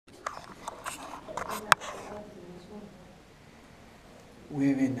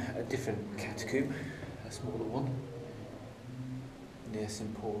We're in a different catacomb, a smaller one, near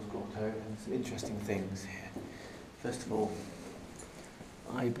St Paul's Grotto, and some interesting things here. First of all,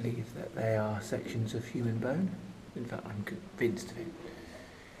 I believe that they are sections of human bone. In fact, I'm convinced of it.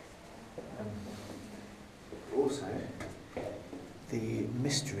 Also, the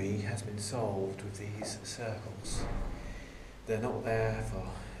mystery has been solved with these circles. They're not there for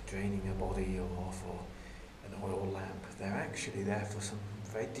draining a body or for an oil lamp. They're actually there for some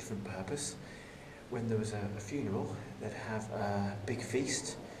very different purpose. When there was a funeral, they'd have a big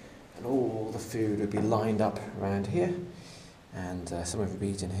feast, and all the food would be lined up around here, and some of it would be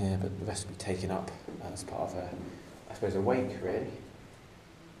eaten here, but the rest would be taken up as part of a wake, really.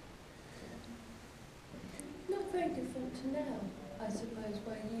 Not very different to now, I suppose,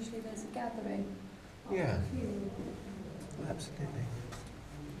 where usually there's a gathering. Yeah, absolutely.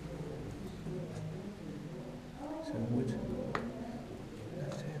 Some wood.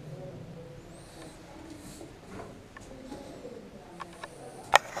 That's it.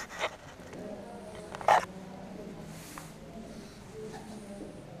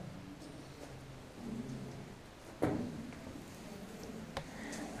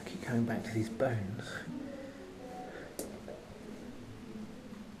 I keep coming back to these bones.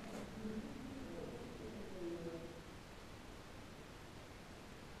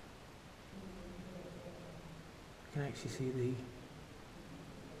 You can actually see the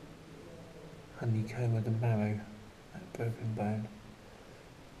honeycomb of the marrow, that broken bone.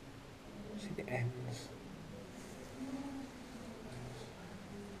 See the ends.